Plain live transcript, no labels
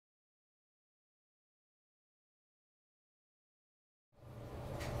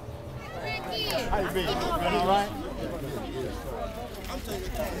How you been? All right?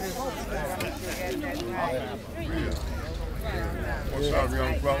 What's up,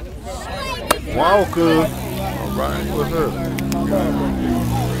 young fella? Walker. All right, what's up?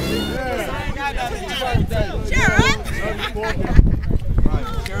 Cheer up.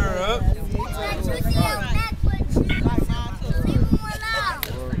 Cheer up.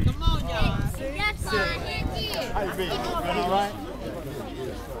 Come on, y'all. How you been? All right?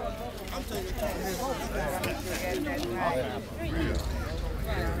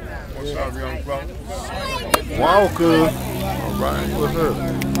 What's up, young fella? Walker. All right, what's up?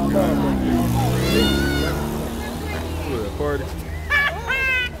 Party.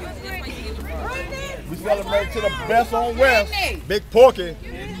 We celebrate to the best on West. Big Porky.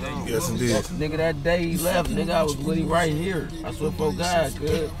 Yes, indeed. Nigga, that day he left, nigga, I was with him right here. I swear for God,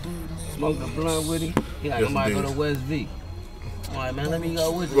 cuz. Smoked a blunt with him. He like, I might go to West V. I'm like, man, let me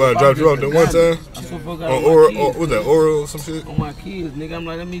go with you. Well, I dropped you off the one time? I swear for God. On oral, was that oral or some shit? On my kids, nigga. I'm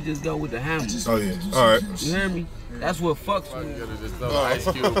like, let me just go with the hammer. Oh, yeah. All right. You hear me? That's what fucks with me. You gotta just throw an ice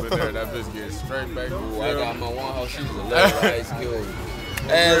cube in there. That bitch gets straight back. Ooh, I got my one house, she was a little ice cube.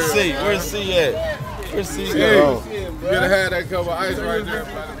 And C, where's C at? Where's C at? You gotta have that cup of ice right there,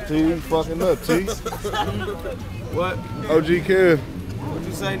 man. T, you fucking up, T. What? OG Kid. What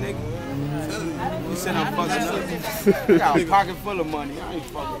you say, nigga? You said I'm fucking up? I got a pocket full of money. I ain't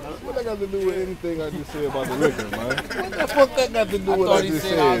fucking up. What that got to do with anything I just said about the liquor, man? What the fuck that got to do with what I just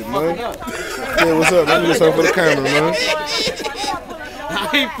said, man? Yeah, what's up? Let me get something for the camera, man. I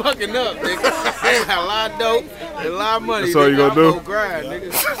ain't fucking up, nigga. I got a lot of dope and a lot of money. That's all you gonna do? I'm gonna grind,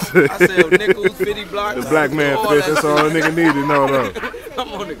 nigga. I sell nickels, 50 blocks. The black man fit, that's all a nigga needed. No. I'm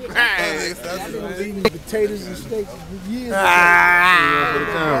on the grind. Eating potatoes and steak for years.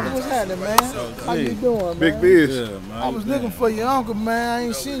 What's happening, man? How you doing, man? Big fish. Yeah, man. I was looking for your uncle, man. I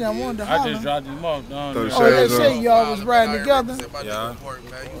ain't seen him. I wanted to holler. I just dropped him off down there. Oh, they say y'all was riding together. Yeah.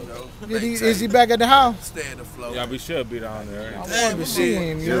 Is he back at the house? Yeah, we should be down there. I wanted to see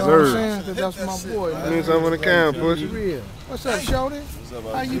him, you know Yes, what I'm sir. saying? Because that's my boy, I man. need something for the camera, push He's it. real. What's up, Shorty?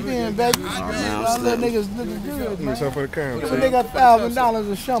 How you been, baby? Y'all little niggas looking good, Need man. something for the camera. So they got $1,000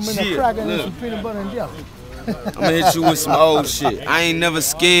 to show me in a Shit, cracker and look. some peanut butter and jelly. I'ma hit you with some old shit. I ain't never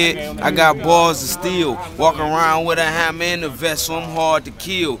scared. I got balls of steel. Walk around with a hammer and a vest, so I'm hard to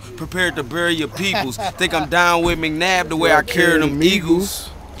kill. Prepared to bury your peoples. Think I'm down with McNabb the way I carry them eagles.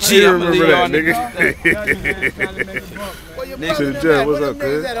 Shit, I'ma leave y'all nigga. To the jet, what's up,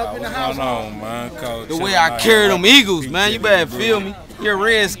 kid? What's going on, man? The way I carry them eagles, man. You better feel me. You're a What's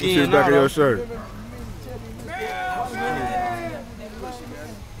redskin. back of your shirt?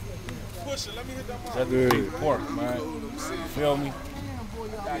 That's the big pork, man. Feel me?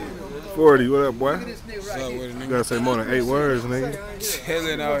 40, what up, boy? What's up with it, You nigga? gotta say more than 8 words, nigga.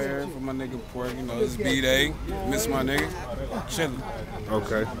 Chillin' out here for my nigga pork. You know, it's B-Day. Miss my nigga. Chillin'.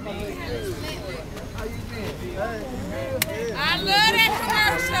 Okay. I love that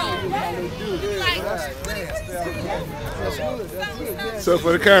commercial. So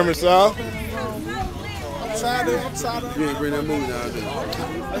for the camera, Sal. I'm sorry. You ain't bring that movie down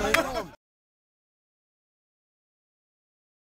there.